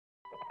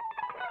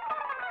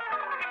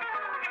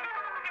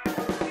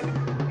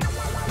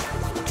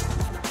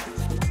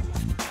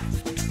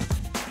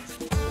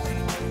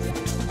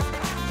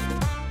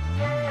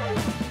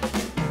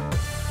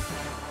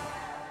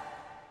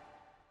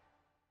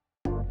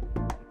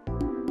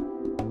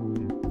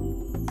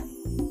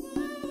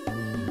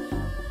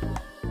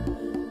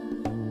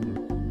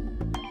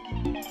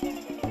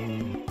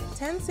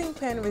Tensing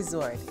Pen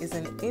Resort is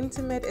an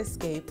intimate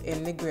escape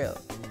in Negril,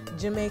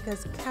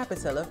 Jamaica's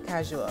capital of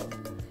casual.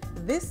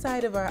 This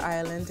side of our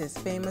island is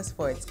famous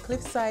for its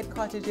cliffside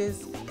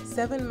cottages,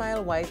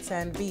 7-mile white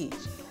sand beach,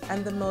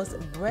 and the most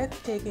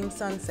breathtaking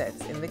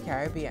sunsets in the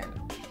Caribbean.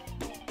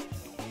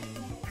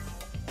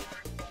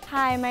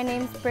 Hi, my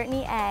name's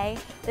Brittany A.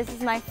 This is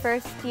my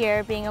first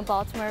year being a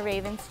Baltimore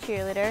Ravens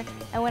cheerleader,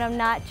 and when I'm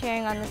not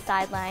cheering on the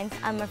sidelines,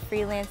 I'm a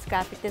freelance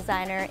graphic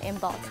designer in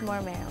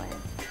Baltimore, Maryland.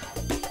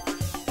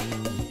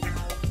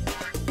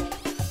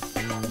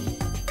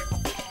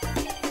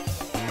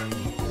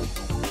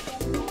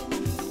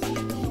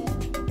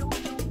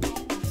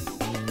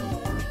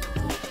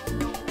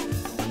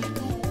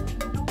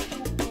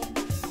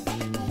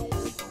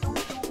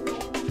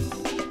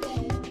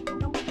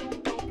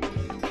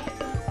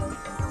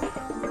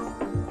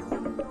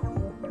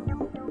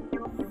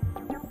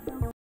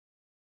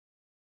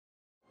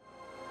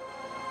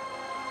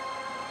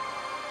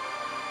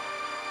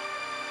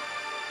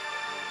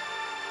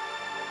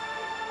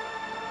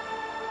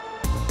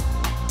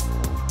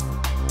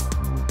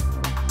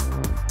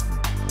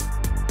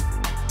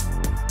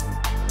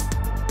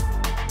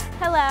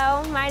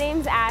 Hello, my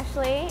name's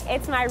Ashley.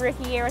 It's my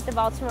rookie year with the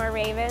Baltimore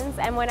Ravens,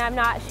 and when I'm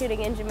not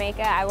shooting in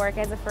Jamaica, I work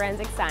as a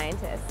forensic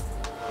scientist.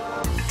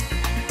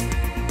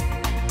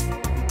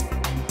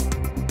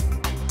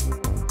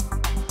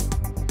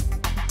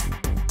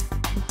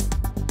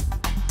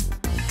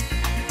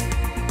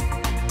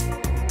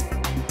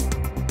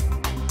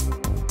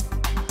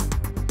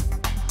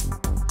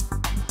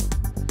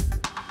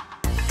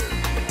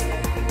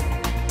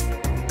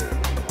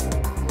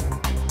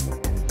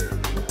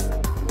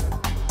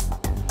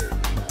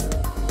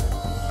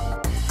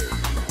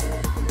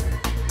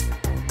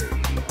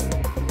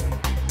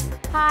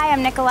 Hi,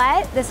 I'm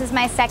Nicolette. This is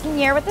my second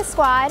year with the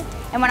squad,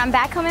 and when I'm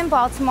back home in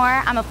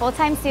Baltimore, I'm a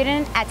full-time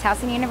student at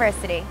Towson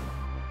University.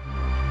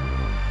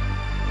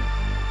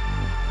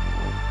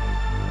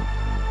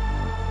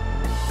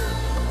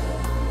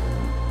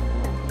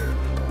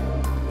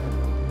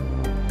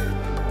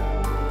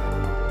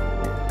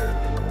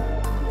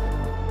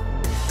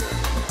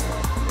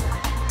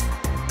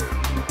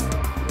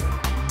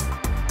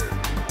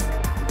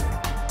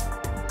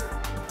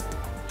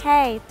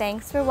 Hey,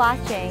 thanks for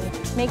watching.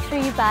 Make sure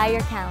you buy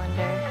your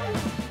calendar.